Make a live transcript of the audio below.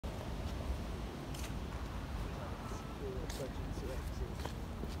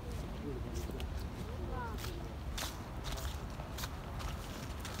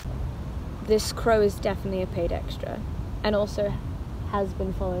this crow is definitely a paid extra, and also has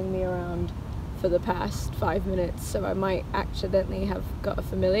been following me around for the past 5 minutes, so I might accidentally have got a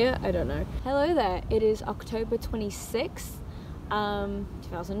familiar, I don't know. Hello there, it is October 26th,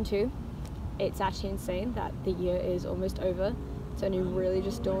 2002. It's actually insane that the year is almost over. It's only really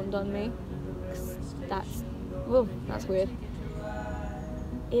just dawned on me. That's weird.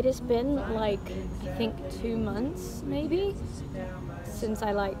 It has been like, I think 2 months maybe, since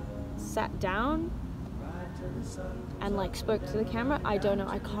I like sat down and like spoke to the camera. I don't know,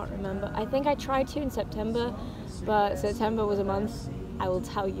 I can't remember. I think I tried to in September, but September was a month, I will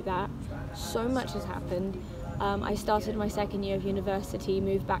tell you that. So much has happened. I started my 2nd year of university,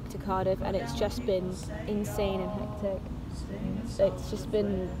 moved back to Cardiff, and it's just been insane and hectic. It's just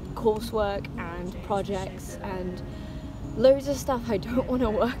been coursework and projects and loads of stuff I don't want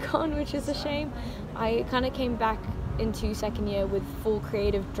to work on, which is a shame. I kind of came back into 2nd year with full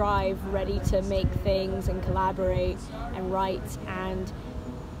creative drive, ready to make things and collaborate and write, and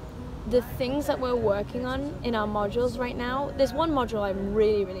the things that we're working on in our modules right now, there's one module I'm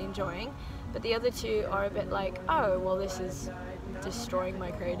really enjoying, but the other two are a bit like, oh, well, this is destroying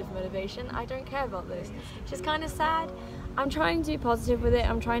my creative motivation. I don't care about this. Which is kind of sad. I'm trying to be positive with it.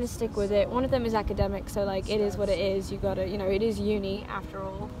 I'm trying to stick with it. One of them is academic, so like it is what it is. You gotta, you know, it is uni after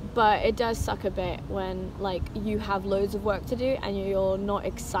all. But it does suck a bit when like you have loads of work to do and you're not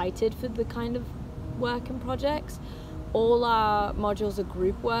excited for the kind of work and projects. All our modules are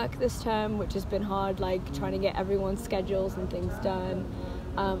group work this term, which has been hard, like trying to get everyone's schedules and things done.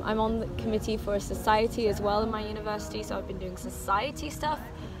 I'm on the committee for a society as well in my university, so I've been doing society stuff.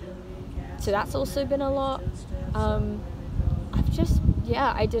 So that's also been a lot.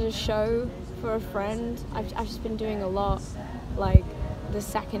 I did a show for a friend. I've just been doing a lot, like the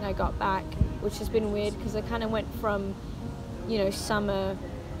second I got back, which has been weird because I kind of went from, you know, summer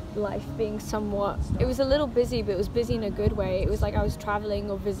life being somewhat, it was a little busy, but it was busy in a good way. It was like I was traveling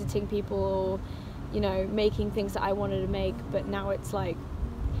or visiting people or, you know, making things that I wanted to make, but now it's like,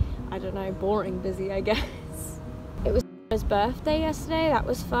 I don't know, boring busy, I guess. It was his birthday yesterday, that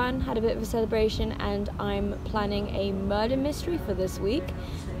was fun, had a bit of a celebration, and I'm planning a murder mystery for this week.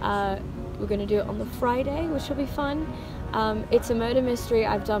 We're going to do it on the Friday, which will be fun. It's a murder mystery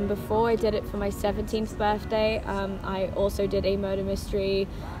I've done before. I did it for my 17th birthday. I also did a murder mystery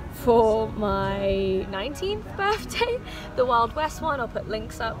for my 19th birthday, the Wild West one. I'll put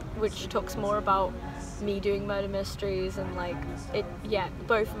links up, which talks more about me doing murder mysteries and like it. Yeah,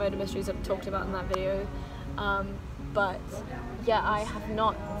 both murder mysteries I've talked about in that video. But yeah, I have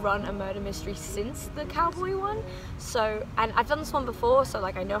not run a murder mystery since the cowboy one. So, and I've done this one before, so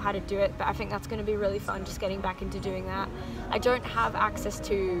like I know how to do it, but I think that's going to be really fun, just getting back into doing that. I don't have access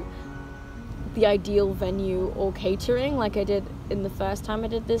to the ideal venue or catering like I did in the first time I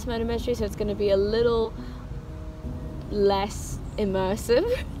did this murder mystery, so it's going to be a little less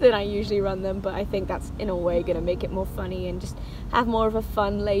immersive than I usually run them, but I think that's in a way going to make it more funny and just have more of a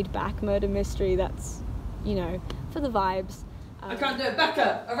fun, laid-back murder mystery that's, you know, for the vibes. I can't do it.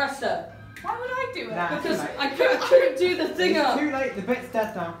 Becca, arrest her. Why would I do it? Nah, because I couldn't do the thing up. It's too late, the bit's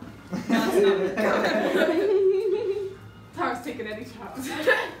dead now. Tara's taking any chance.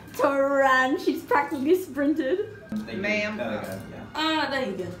 Tara ran, she's practically sprinted. Ma'am. Ah, there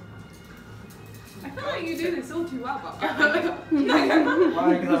you go. I feel like you do this all too well, but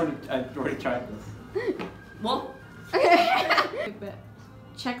Why? Because I've already tried this. What?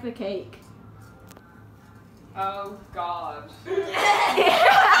 Check the cake. oh god.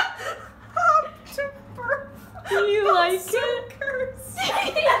 Do you like it?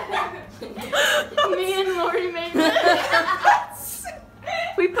 Me and Lori made it.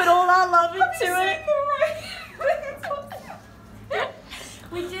 We put all our love into it.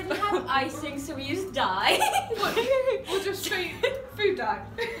 We didn't have icing, so we used dye. We'll just straight food dye.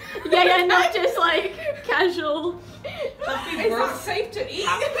 Yeah, not just like casual. Is that safe to eat?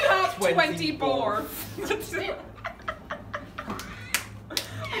 Have 24.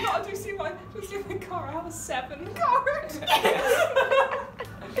 I gotta just see the car. I have a 7 card.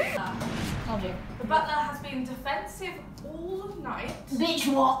 The butler has been defensive all night. Bitch,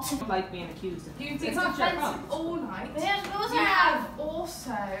 what? Like being accused. You've been It's not your defensive fault. all night. Yeah, of course I You have. have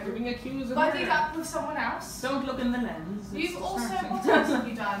also You're being accused of buddied murder. up with someone else. Don't look in the lens. It's You've also, distracting. what else have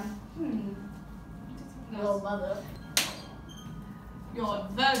you done? Your mother. You're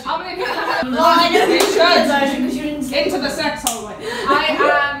virgin. How many people have Well, I know you should version because you didn't into the sex hallway? I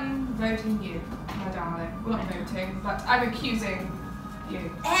am voting you, my darling. Well, not voting, but I'm accusing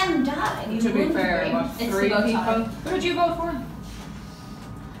you. Darling. To be fair, what, 3 people? Who did you vote for?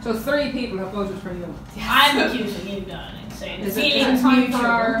 So 3 people have voted for you. I'm accusing you, darling. Saying Is the it feeling's time mutual. for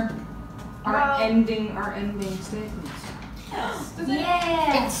our our ending statements.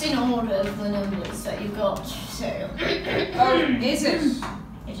 Yeah. It's in order of the numbers that you got, so. Oh, is it?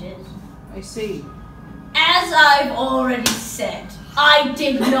 It is. I see. As I've already said, I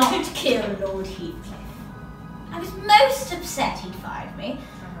did not kill Lord Heathcliff. I was most upset he fired me,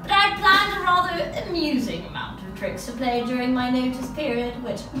 but I planned a rather amusing amount of tricks to play during my notice period,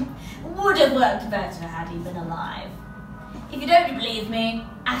 which would have worked better had he been alive. If you don't believe me,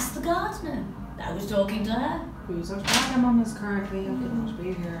 ask the gardener. I was talking to her. Who's our Mama's currently? I couldn't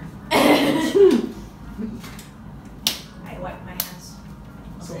be here. I wipe my hands.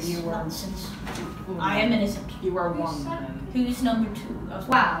 So This you were. nonsense. I am innocent. You were one then. Who's number 2?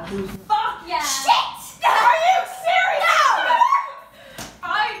 Wow. Fuck yeah! Shit! Are you serious? No!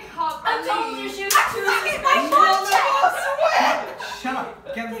 I can't I told you she was too Shut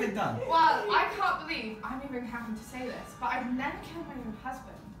up. Get the thing done. Well, I can't believe I'm even having to say this, but I've never killed my own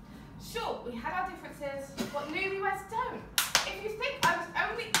husband. Sure, we had our differences, but newlyweds don't. If you think I was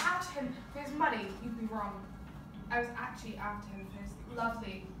only after him for his money, you'd be wrong. I was actually after him for his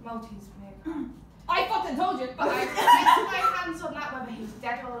lovely Maltese pig. I fucking told you, but I placed my hands on that whether he's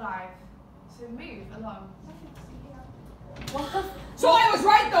dead or alive. So move along. What? So I was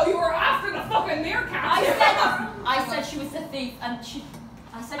right though, you were after the fucking meerkat! I said she was the thief, and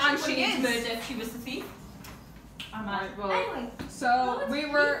I said And she she wouldn't is. murder if she was the thief. Right, well, Anyway, so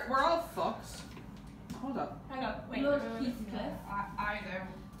we're all fucked. Hold up. hang on, wait. Lord Heathcliff I know.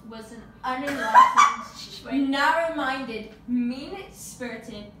 was an unenlightened, narrow-minded,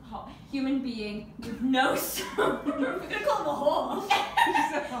 mean-spirited human being with no soul. We're gonna call him a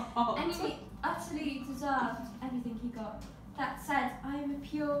whore. And he utterly deserved everything he got. That said, I am a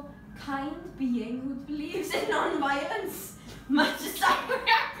pure, kind being who believes in non-violence. Much as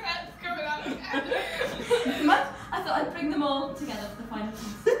Coming out again. I thought I'd bring them all together for the final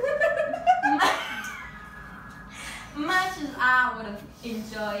piece. Much as I would have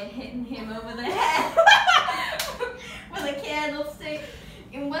enjoyed hitting him over the head with a candlestick,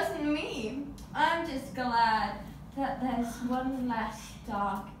 it wasn't me. I'm just glad that there's one less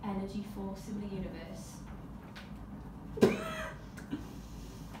dark energy force in the universe.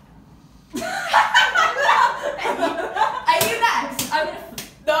 Are you next?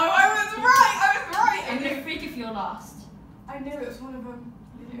 No, I was right. I'm gonna freak if you're lost. I knew it was one of them.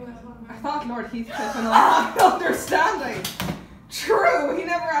 I thought Lord Heathcliff and I had understanding. True, he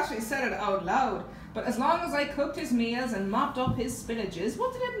never actually said it out loud. But as long as I cooked his meals and mopped up his spillages,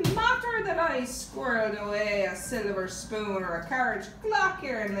 what did it matter that I squirreled away a silver spoon or a carriage clock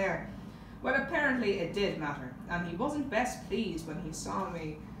here and there? Well, apparently it did matter, and he wasn't best pleased when he saw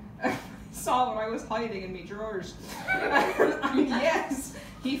me. Saw what I was hiding in me drawers. And yes,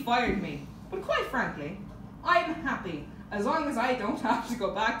 he fired me. But quite frankly, I'm happy. As long as I don't have to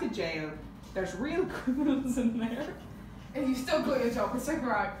go back to jail. There's real criminals in there. If you still got your job, it's like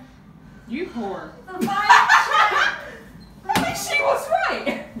right. You whore. I think she was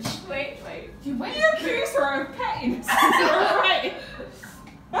right. Wait. You accused her of petting. You're right.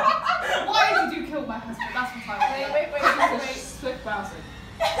 Why did you kill my husband? That's what I want. Wait. Slick bastard.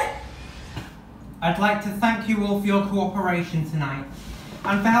 I'd like to thank you all for your cooperation tonight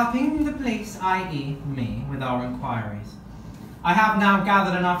and for helping the police, i.e. me, with our inquiries. I have now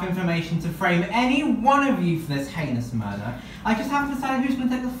gathered enough information to frame any one of you for this heinous murder. I just haven't decided who's going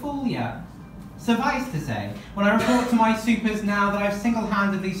to take the fall yet. Suffice to say, when I report to my supers now that I've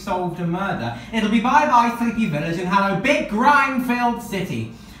single-handedly solved a murder, it'll be bye-bye Sleepy Village and hello big grime-filled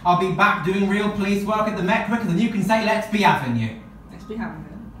city. I'll be back doing real police work at the Met quicker than you can say let's be having you. Let's be having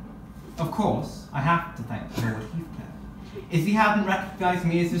it. Of course, I have to thank Lord Heathcliff. If he hadn't recognised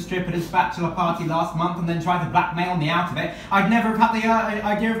me as a strip at his bachelor party last month and then tried to blackmail me out of it, I'd never have had the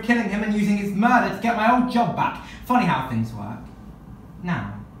idea of killing him and using his murder to get my old job back. Funny how things work.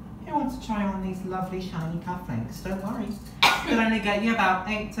 Now, who wants to try on these lovely shiny cufflinks? Don't worry. It'll only get you about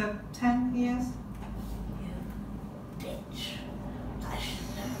 8 to 10 years. You bitch.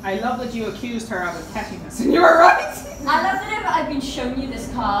 I love that you accused her of a pettiness, and you were right. I love that I've been showing you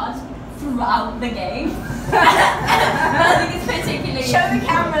this card throughout the game. I think it's particularly. Show the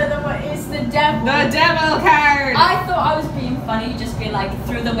camera that what is the devil. The devil card. I thought I was being funny, just being like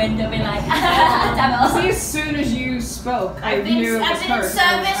through the window, being like, devil. See, as soon as you spoke, I knew it was I've been in her.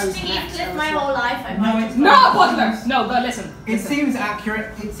 service to Heathcliff my whole life. No, Butler! No, but listen. It seems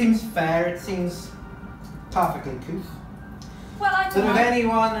accurate, it seems fair, it seems perfectly couth. Well, I That don't of know.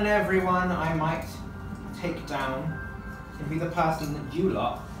 anyone and everyone I might take down, it'd be the person that you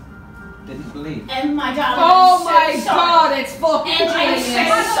lot didn't believe. And my darling, Oh I'm my so god, sorry. it's fucking And I'm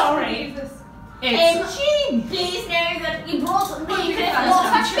genius. so sorry. It's... Please know that you brought me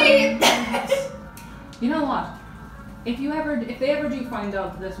You know what? If they ever do find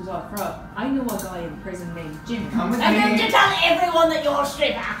out that this was all fraud, I know a guy in prison named Jimmy. Come with I'm going me. to tell everyone that you're a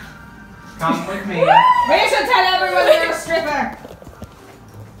stripper. Come with me. We should tell everyone you're a stripper.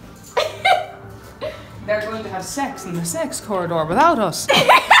 They're going to have sex in the sex corridor without us.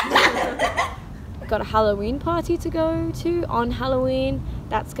 Got a Halloween party to go to on Halloween.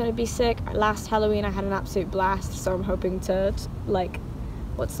 That's gonna be sick. Last Halloween I had an absolute blast, so I'm hoping to, like,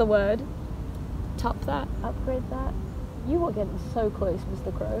 what's the word? Top that? Upgrade that? You are getting so close,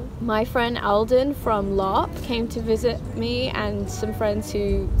 Mr. Crow. My friend Alden from LARP came to visit me, and some of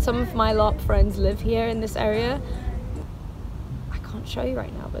my LARP friends live here in this area. I can't show you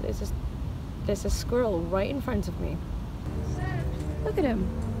right now, but there's a squirrel right in front of me. Look at him.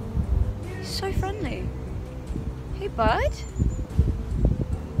 He's so friendly. Hey, bud.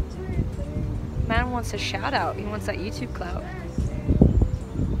 Man wants a shout out. He wants that YouTube clout.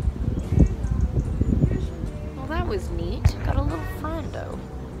 Well, that was neat. Got a little friendo.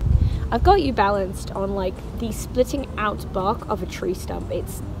 I've got you balanced on like the splitting out bark of a tree stump.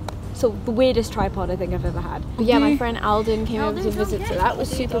 It's the weirdest tripod I think I've ever had. But yeah, my friend Alden came over to visit, so that was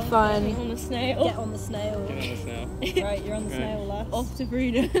super fun. Get on the snail. Get on the snail. Right, you're on the snail last. Off to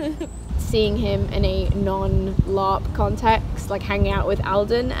breeder. Seeing him in a non-LARP context, like hanging out with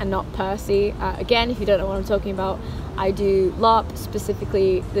Alden and not Percy. Again, if you don't know what I'm talking about, I do LARP,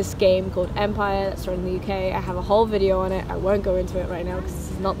 specifically this game called Empire that's run in the UK. I have a whole video on it. I won't go into it right now because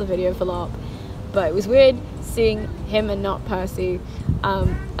this is not the video for LARP. But it was weird seeing him and not Percy.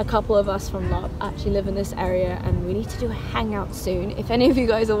 A couple of us from LARP actually live in this area, and we need to do a hangout soon. If any of you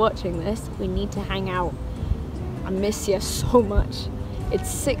guys are watching this, we need to hang out. I miss you so much. It's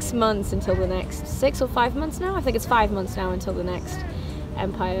 6 months until the next, 6 or 5 months now? I think it's 5 months now until the next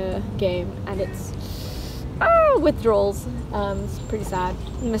Empire game, and it's withdrawals. It's pretty sad.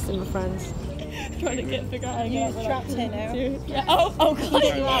 I'm missing my friends. Trying to figure out how to get trapped here now. Yeah. Oh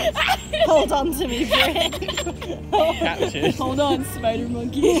god. Hold on to me, Brent. Hold on, spider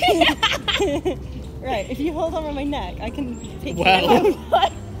monkey. Right, if you hold on around my neck, I can pick you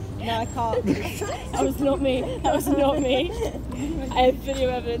up. No, I can't. That was not me. That was not me. I have video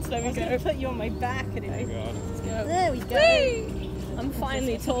evidence. There we I was go. going to put you on my back anyway. Oh god. Let's go. There we go. Whee! I'm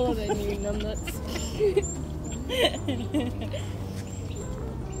finally taller than you, numbnuts.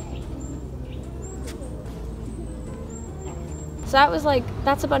 So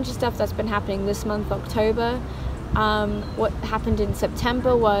that's a bunch of stuff that's been happening this month, October. What happened in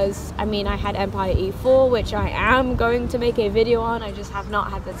September was, I had Empire E4, which I am going to make a video on, I just have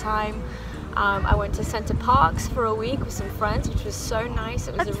not had the time. I went to Parcs for a week with some friends, which was so nice.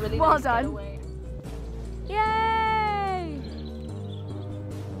 It was a really nice getaway. Yay!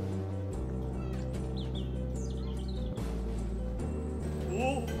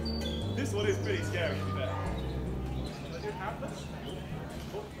 Whoa, this one is pretty scary, to be fair.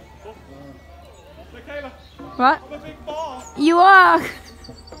 Michaela, What? I'm a big ball. You are!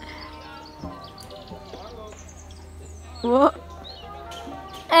 What?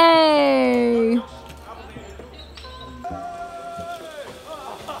 Hey!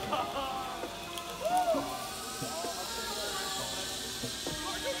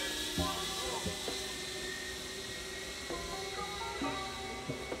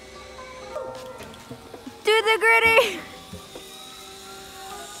 Do the gritty!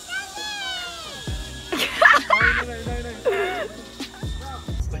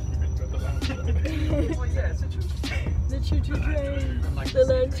 The choo-choo train, the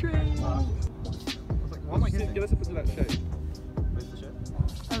love train. Why am I getting us up into that shape? Where's the shape?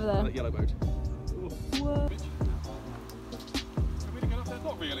 Over there. That yellow boat. Whoa. Can we get up there?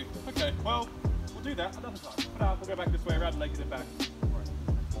 Not really. Okay, well, we'll do that another time. For now, we'll go back this way around and make it back. Right.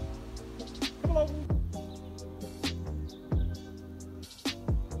 Come along.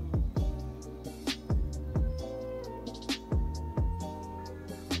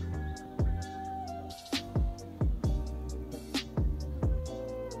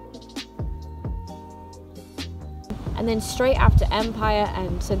 And then straight after Empire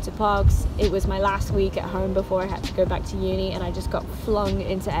and Parcs, it was my last week at home before I had to go back to uni, and I just got flung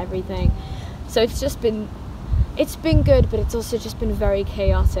into everything. So it's been good, but it's also just been very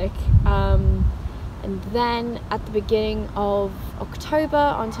chaotic. And then at the beginning of October,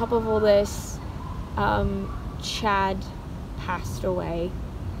 on top of all this, Chad passed away.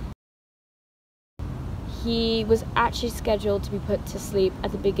 He was actually scheduled to be put to sleep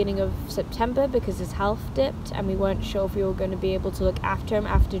at the beginning of September because his health dipped, and we weren't sure if we were going to be able to look after him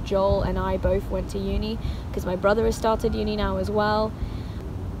after Joel and I both went to uni, because my brother has started uni now as well.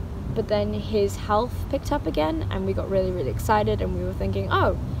 but then his health picked up again, and we got really, really excited, and we were thinking,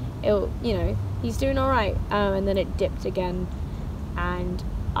 oh, he's doing all right. And then it dipped again, and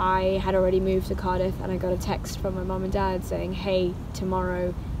I had already moved to Cardiff, and I got a text from my mum and dad saying, hey,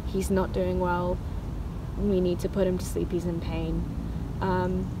 tomorrow he's not doing well, we need to put him to sleep, he's in pain.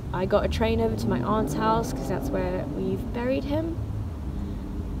 I got a train over to my aunt's house because that's where we've buried him.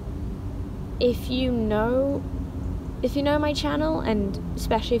 If you know my channel, and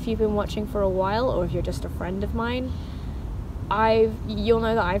especially if you've been watching for a while, or if you're just a friend of mine, you'll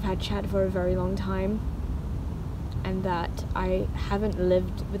know that I've had Chad for a very long time, and that I haven't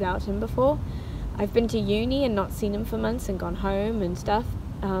lived without him before. I've been to uni and not seen him for months and gone home and stuff,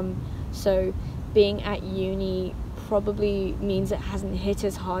 so being at uni probably means it hasn't hit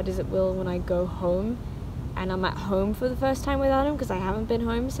as hard as it will when I go home and I'm at home for the first time without him, because I haven't been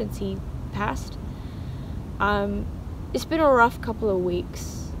home since he passed. It's been a rough couple of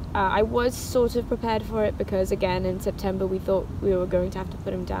weeks. I was sort of prepared for it because, again, in September we thought we were going to have to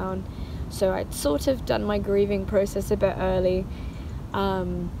put him down. So I'd sort of done my grieving process a bit early.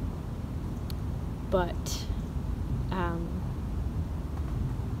 Yeah.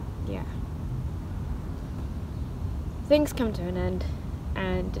 Things come to an end,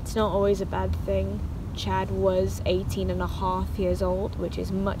 and it's not always a bad thing. Chad was 18.5 years old, which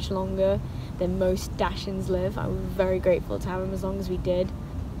is much longer than most Dachshunds live. I was very grateful to have him as long as we did.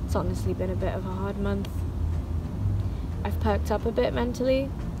 It's honestly been a bit of a hard month. I've perked up a bit mentally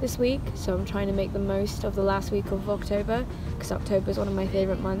this week, so I'm trying to make the most of the last week of October, because October is one of my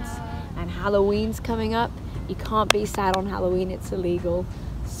favourite months, and Halloween's coming up. You can't be sad on Halloween, it's illegal.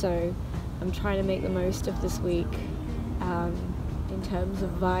 So I'm trying to make the most of this week in terms of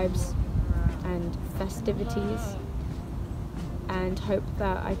vibes and festivities, and hope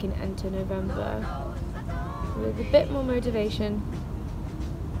that I can enter November with a bit more motivation,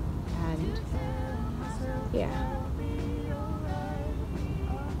 and yeah.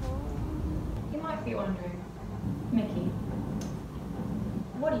 You might be wondering, Mickey,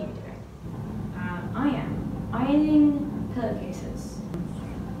 what are you doing? I am ironing pillowcases.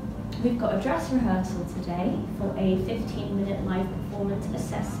 We've got a dress rehearsal today for a 15-minute live performance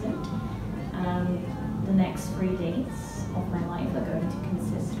assessment. The next 3 days of my life are going to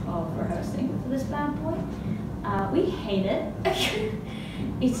consist of rehearsing for this bad boy. We hate it.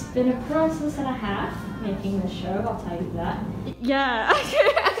 It's been a process and a half making this show, I'll tell you that. Yeah.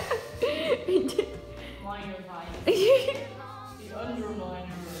 Minor violence. The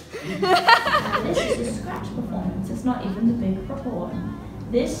underliner. This is a scratch performance, it's not even the big report.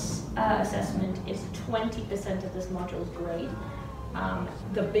 This assessment is 20% of this module's grade.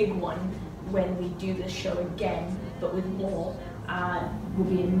 The big one, when we do this show again, but with more, will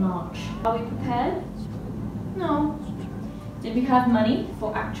be in March. Are we prepared? No. Did we have money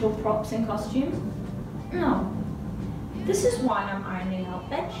for actual props and costumes? No. This is why I'm ironing out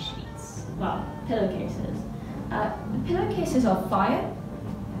bed sheets. Well, pillowcases. The pillowcases are fire.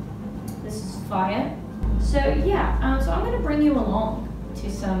 This is fire. So yeah, so I'm going to bring you along to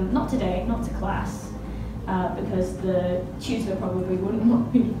some, not today, not to class, because the tutor probably wouldn't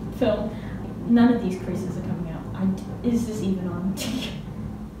want me to film. None of these creases are coming out. Is this even on?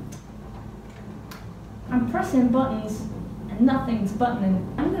 I'm pressing buttons and nothing's buttoning.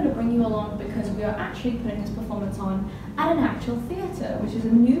 I'm going to bring you along because we are actually putting this performance on at an actual theatre, which is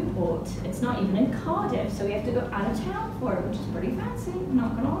in Newport. It's not even in Cardiff, so we have to go out of town for it, which is pretty fancy. I'm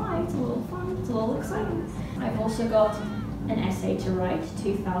not going to lie, it's a little fun, it's a little exciting. I've also got an essay to write,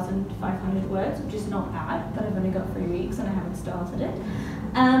 2,500 words, which is not bad, but I've only got 3 weeks and I haven't started it.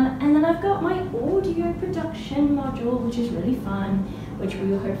 And then I've got my audio production module, which is really fun, which we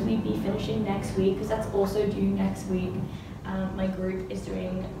will hopefully be finishing next week, because that's also due next week. My group is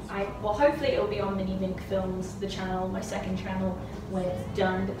doing, well, hopefully it'll be on Mini Mink Films, the channel, my second channel, when it's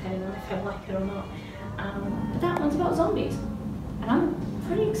done, depending on if I like it or not. But that one's about zombies, and I'm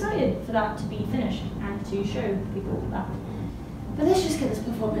pretty excited for that to be finished and to show people that. But let's just get this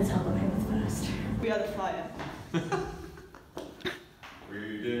performance out of the way with first. We are the fire.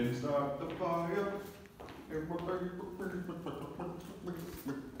 We didn't start the fire.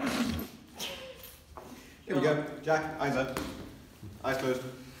 Here we go. Jack, eyes up. Eyes closed.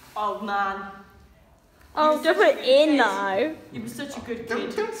 Oh man. Oh, don't put it in though. You were such a good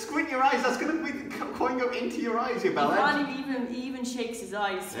kid. Don't squint your eyes. That's going to be the coin go into your eyes, you He bellend. can't he even shakes his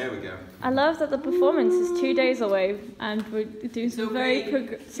eyes. There we go. I love that the performance is 2 days away, and we're doing some So very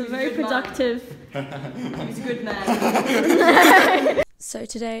productive. He was a good man. So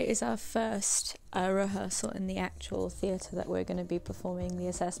today is our first rehearsal in the actual theatre that we're going to be performing the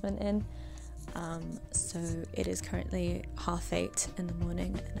assessment in. So it is currently 8:30 in the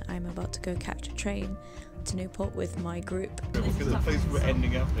morning and I'm about to go catch a train to Newport with my group. Because the place we're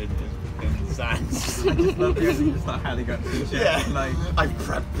ending up in Sans. I just love hearing just like how they got t-shirt. Yeah. Like, I've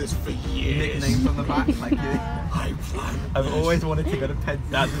prepped this for years. nicknames on the back, like you. I've always wanted to go to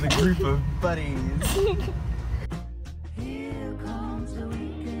Penzance with a group of buddies.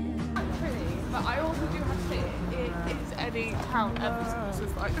 But I also do have to say, it is any town ever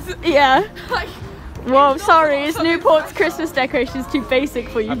Christmas lights. Yeah. Like, Whoa, sorry, is Newport's Christmas decorations too basic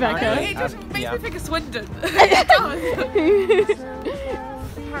for you, Becca? it just makes me think of Swindon. It does.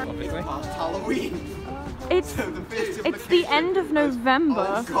 Obviously. Past Halloween. It's the end of November.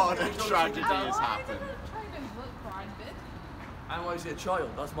 Oh god, a tragedy has happened. And why is he a child?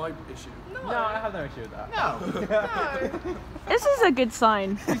 That's my issue. No, I have no issue with that. No. This is a good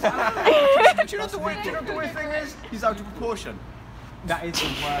sign. Do you know what the weird thing is? He's out of proportion. That is the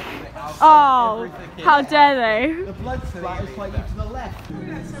worst thing. Oh, how dare they? The blood splat is quite to the left.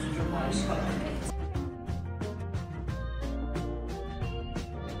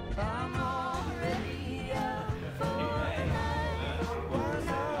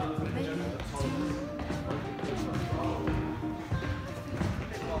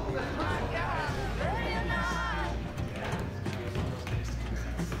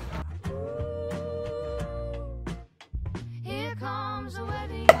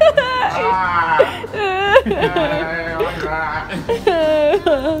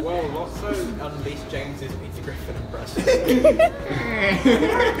 Well, what's so Unleashed James's Peter Griffin impression?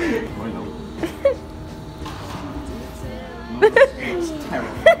 It's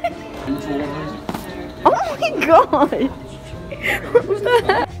terrible. Oh my god! What the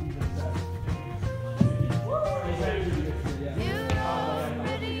heck?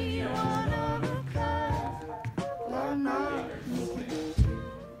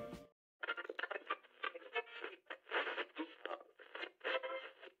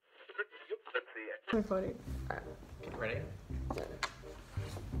 So funny. Ready?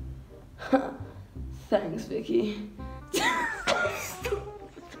 Thanks, Vicky. Just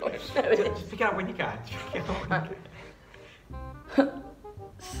pick it up when you can.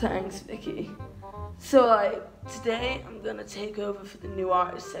 Thanks, Vicky. So, today I'm gonna take over for the new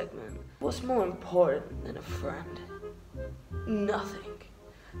artist segment. What's more important than a friend? Nothing.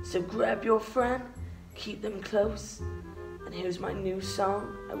 So grab your friend, keep them close, and here's my new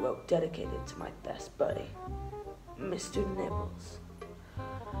song I wrote dedicated to my best buddy, Mr. Nibbles.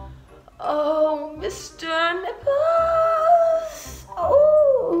 Oh, Mr. Nibbles!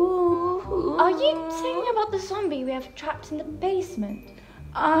 Oh! Are you singing about the zombie we have trapped in the basement?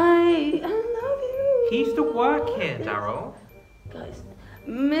 I love you. He's the work here, Daryl. Guys,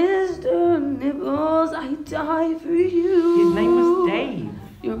 Mr. Nibbles, I die for you. His name was Dave.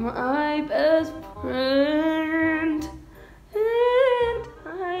 You're my best friend. And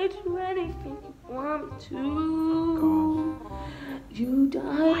I'd do anything you want me to. You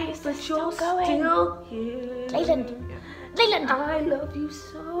died, but you're still here. Leyland! Leyland! I love you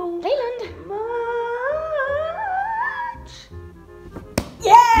so Leyland! much.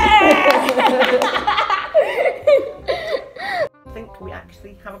 I think we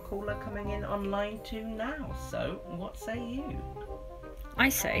actually have a caller coming in online too now, so what say you? I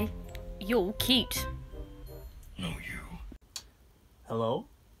say, you're cute. No, you. Hello?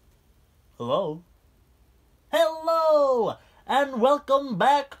 Hello? Hello! And welcome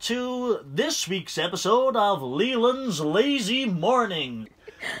back to this week's episode of Leland's Lazy Morning.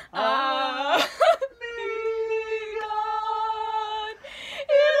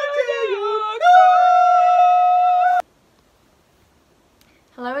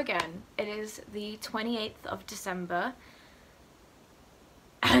 Hello again. It is the 28th of December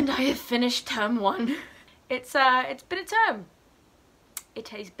and I have finished term 1. It's been a term. It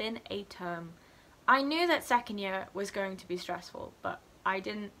has been a term. I knew that second year was going to be stressful, but I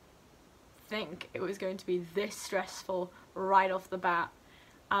didn't think it was going to be this stressful right off the bat.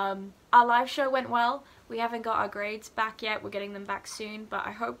 Our live show went well. We haven't got our grades back yet. We're getting them back soon, but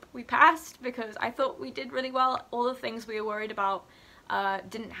I hope we passed because I thought we did really well. All the things we were worried about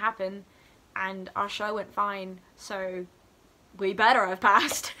didn't happen and our show went fine, so we better have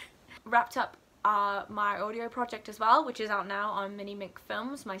passed. Wrapped up my audio project as well, which is out now on Mini Mink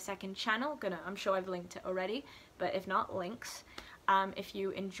Films, my second channel. I'm sure I've linked it already, but if not, links. If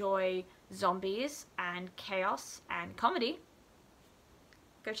you enjoy zombies and chaos and comedy,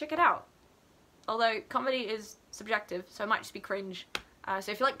 go check it out. Although comedy is subjective, so it might just be cringe.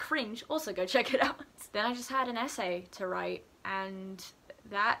 So if you like cringe, also go check it out. Then I just had an essay to write and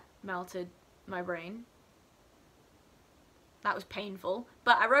that melted my brain. that was painful,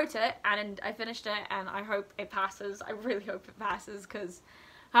 but I wrote it and I finished it, and I hope it passes. I really hope it passes, because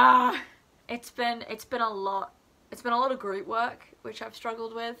it's been a lot. It's been a lot of group work, which I've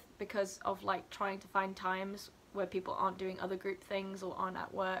struggled with because of like trying to find times where people aren't doing other group things or aren't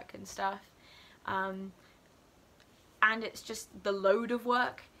at work and stuff. And it's just the load of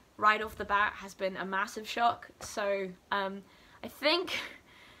work right off the bat has been a massive shock. So I think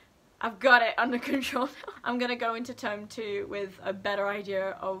I've got it under control now. I'm gonna go into term 2 with a better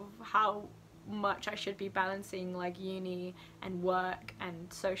idea of how much I should be balancing like uni and work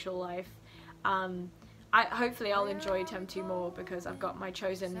and social life. Hopefully I'll enjoy term 2 more, because I've got my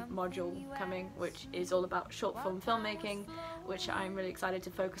chosen module coming, which is all about short film filmmaking, which I'm really excited to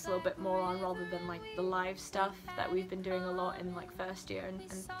focus a little bit more on, rather than like the live stuff that we've been doing a lot in like first year and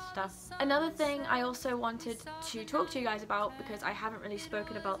stuff. Another thing I also wanted to talk to you guys about, because I haven't really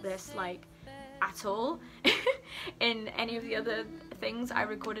spoken about this like at all in any of the other things I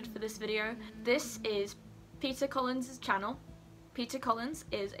recorded for this video. This is Peter Collins' channel. Peter Collins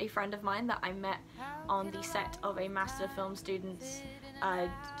is a friend of mine that I met on the set of a Master Film student's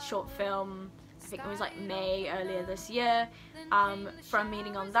short film, I think it was like May earlier this year. From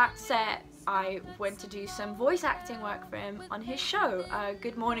meeting on that set, I went to do some voice acting work for him on his show,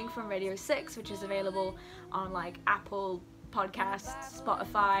 Good Morning from Radio 6, which is available on like Apple Podcasts,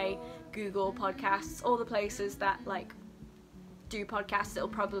 Spotify, Google Podcasts, all the places that like do podcasts it'll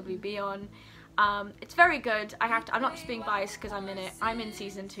probably be on. It's very good. I'm not just being biased because I'm in it. I'm in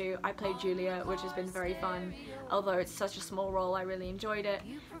season 2. I played Julia, which has been very fun. Although it's such a small role, I really enjoyed it.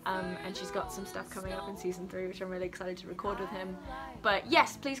 And she's got some stuff coming up in season 3, which I'm really excited to record with him. But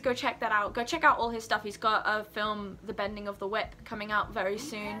yes, please go check that out. Go check out all his stuff. He's got a film, The Bending of the Whip, coming out very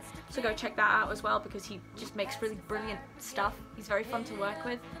soon. So go check that out as well, because he just makes really brilliant stuff. He's very fun to work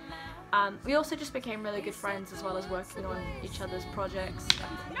with. We also just became really good friends, as well as working on each other's projects.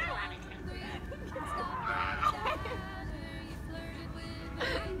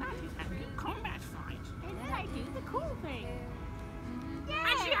 Combat fight, and then I do the cool thing. Yay!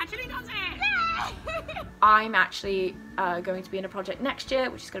 And she actually does it! Yay! I'm actually going to be in a project next year,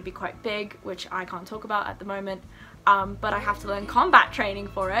 which is going to be quite big, which I can't talk about at the moment. But I have to learn combat training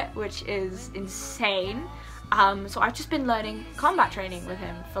for it, which is insane. So I've just been learning combat training with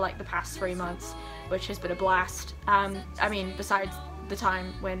him for like the past 3 months, which has been a blast. I mean, besides the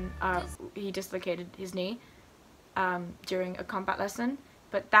time when he dislocated his knee during a combat lesson,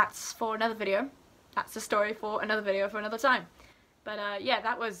 but that's for another video. That's a story for another video for another time. But yeah,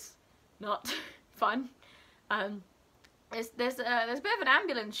 that was not fun. There's a bit of an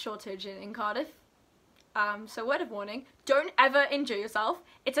ambulance shortage in Cardiff. So word of warning, don't ever injure yourself.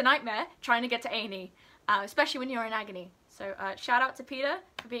 It's a nightmare trying to get to A&E, especially when you're in agony. So shout out to Peter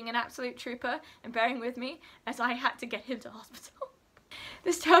for being an absolute trooper and bearing with me as I had to get him to hospital.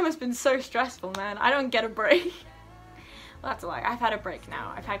 This term has been so stressful, man. I don't get a break. Well, that's a lie. I've had a break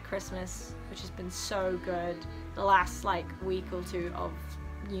now. I've had Christmas, which has been so good. The last like week or 2 of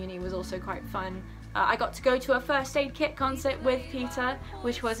uni was also quite fun. I got to go to a First Aid Kit concert with Peter,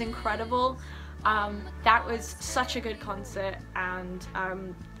 which was incredible. That was such a good concert and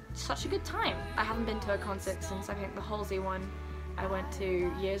such a good time. I haven't been to a concert since I think the Halsey one I went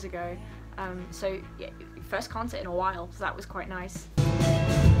to years ago. So yeah, first concert in a while, so that was quite nice.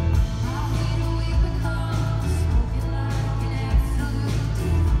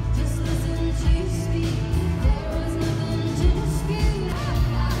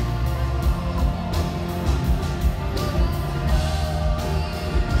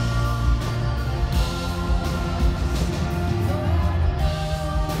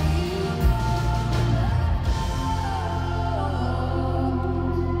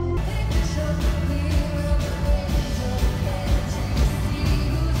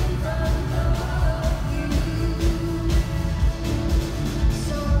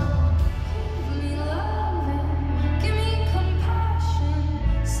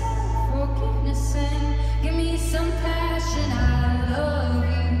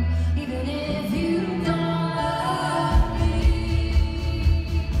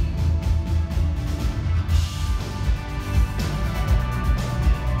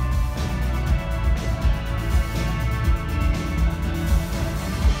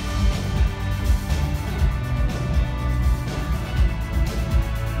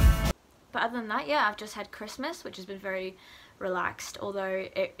 Other than that, yeah, I've just had Christmas, which has been very relaxed, although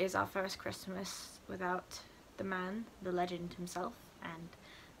it is our first Christmas without the man, the legend himself, and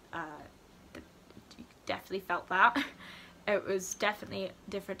you definitely felt that. It was definitely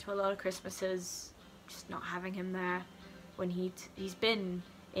different to a lot of Christmases, just not having him there, when he's been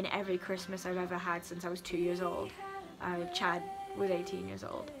in every Christmas I've ever had since I was 2 years old. Chad was 18 years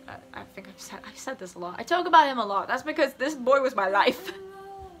old. I think I've said this a lot. I talk about him a lot. That's because this boy was my life.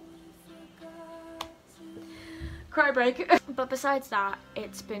 Cry break. But besides that,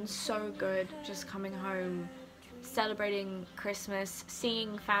 it's been so good just coming home, celebrating Christmas,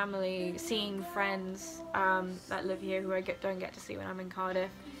 seeing family, seeing friends that live here who I don't get to see when I'm in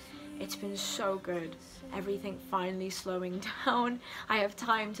Cardiff. It's been so good. Everything finally slowing down. I have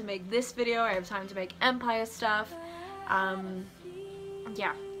time to make this video. I have time to make Empire stuff.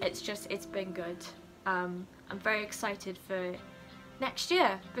 Yeah, it's been good. I'm very excited for next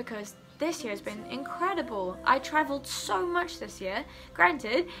year because this year has been incredible. I travelled so much this year.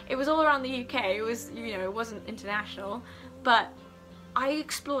 Granted, it was all around the UK. It was, you know, it wasn't international, but I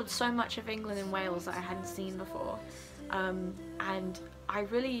explored so much of England and Wales that I hadn't seen before. And I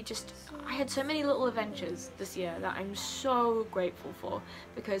really I had so many little adventures this year that I'm so grateful for,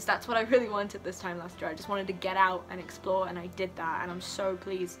 because that's what I really wanted this time last year. I just wanted to get out and explore, and I did that, and I'm so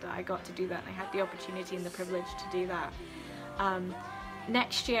pleased that I got to do that, and I had the opportunity and the privilege to do that.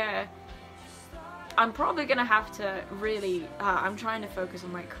 Next year, I'm probably gonna have to really, I'm trying to focus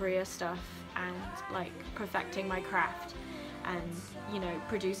on like career stuff and like perfecting my craft and, you know,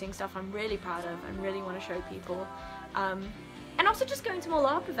 producing stuff I'm really proud of and really want to show people. And also just going to more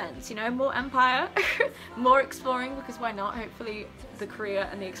LARP events, you know, more Empire, more exploring, because why not? Hopefully the career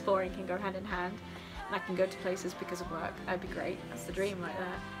and the exploring can go hand in hand, and I can go to places because of work. That'd be great. That's the dream right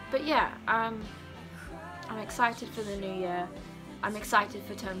there. But yeah, I'm excited for the new year. I'm excited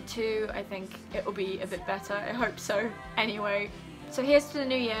for term 2. I think it will be a bit better. I hope so. Anyway, so here's to the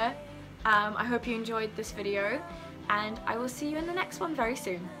new year. I hope you enjoyed this video, and I will see you in the next one very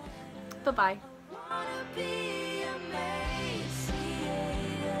soon. Bye-bye.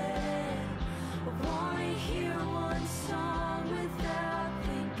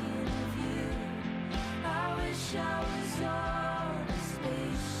 Shine.